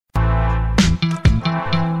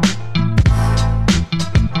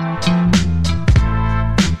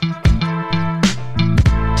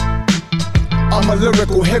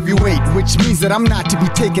lyrical heavyweight, which means that I'm not to be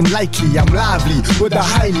taken lightly. I'm lively with a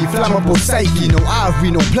highly flammable psyche. No ivory,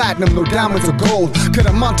 no platinum, no diamonds or gold could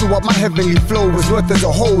amount to what my heavenly flow was worth as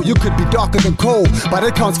a whole. You could be darker than coal, but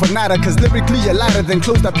it counts for nada, cause lyrically you're lighter than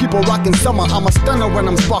clothes that people rock in summer. I'm a stunner when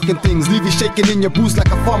I'm sparking things, leave you shaking in your boots like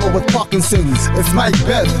a farmer with Parkinson's. It's Mike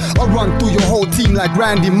Beth, I'll run through your whole team like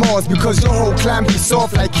Randy Moss, because your whole clan be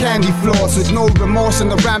soft like candy floss. With no remorse on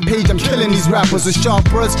the rampage, I'm killing these rappers with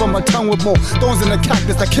sharp words from my tongue with more thorns in the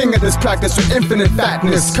cactus. The king of this practice with infinite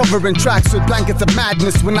fatness, covering tracks with blankets of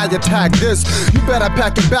madness. When I attack this, you better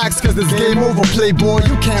pack your bags, cause it's game over, playboy.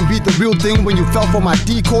 You can't beat the real thing when you fell for my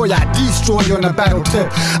decoy. I destroy you on a battle tip.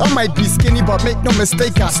 I might be skinny, but make no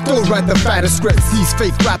mistake, I still write the fattest scripts. These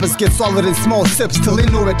fake rappers get solid in small sips till they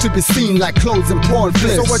know it to be seen like clothes and porn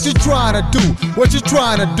flips. So what you trying to do? What you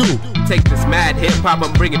trying to do? Take this mad hip-hop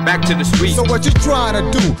and bring it back to the streets. So what you trying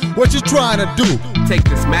to do? What you trying to do? Take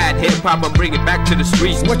this mad hip-hop and bring it back to the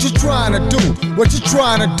streets. What you trying to do? What you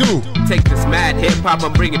trying to do? Take this mad hip-hop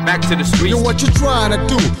and bring it back to the streets. Yo, what you trying to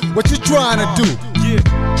do? What you trying to do?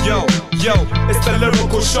 Yeah, yo, it's the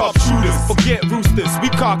lyrical sharpshooters. Forget roosters, we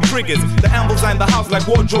cock triggers. The Anvils are in the house like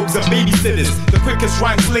wardrobes and babysitters. The quickest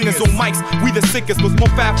rhyme slingers on mics, we the sickest. With more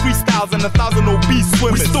fat freestyles and 1,000 obese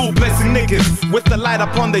swimmers. We still blessing niggas with the light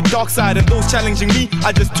upon their dark side. And those challenging me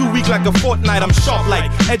are just too weak like a fortnight. I'm sharp like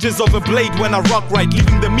edges of a blade when I rock right,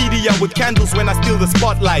 leaving the media with candles when I steal the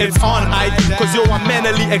spotlight. It's on, cause yo, I'm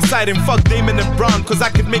mentally exciting. Fuck Damon and Brown, cause I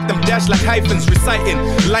could make them dash like hyphens, reciting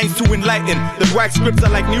lines to enlighten. The wax scripts are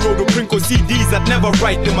like Nero to Prinko CDs that never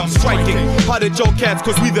write them. I'm striking hard at your cats,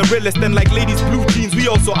 cause we the realest. And like ladies blue jeans, we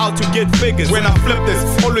also out to get figures. When I flip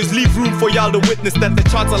this, always leave room for y'all to witness that the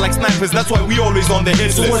charts are like snipers. That's why we always on the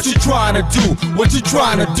hit list. So what you trying to do? What you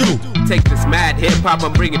trying to do? Take this mad hip-hop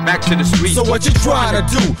and bring it back to the streets. So what you trying to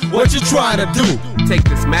do? What you trying to do? Take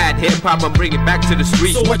this mad hip-hop and bring it back to the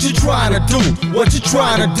streets. So what you trying to do? What you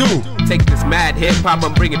trying to do? Take this mad hip-hop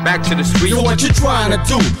and bring it back to the streets. So what you trying to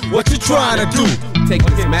do? What you trying to do? Take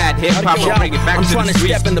this mad hip-hop and bring it back to the streets. I'm trying to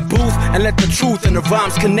step in the booth and let the truth and the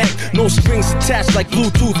rhymes connect. No strings attached like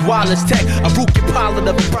Bluetooth wireless tech. A rookie pilot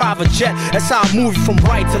of a private jet. That's how I move from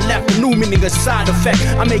right to left. A new meaning, a side effect.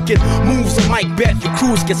 I'm making moves on Mike Bet. Your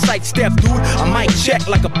crews get sidestepped, dude. I might check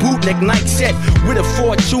like a bootleg Nike set. With a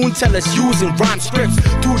fortune teller using rhyme scripts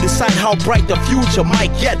to decide how bright the future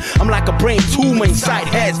might get. I'm like a brain tumor inside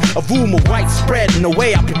heads. A rumor widespread, and the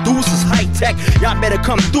way I produce is high tech. Y'all better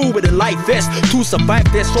come through with a life vest to survive.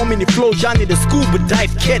 There's so many flows, y'all need a scuba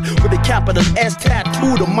dive kit with a capital S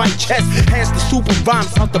tattooed on my chest. Hence the super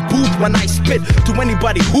rhymes out the booth when I spit. To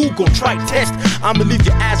anybody who gon' try test, I'ma leave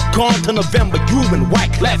your ass gone till November. You and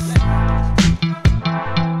white left.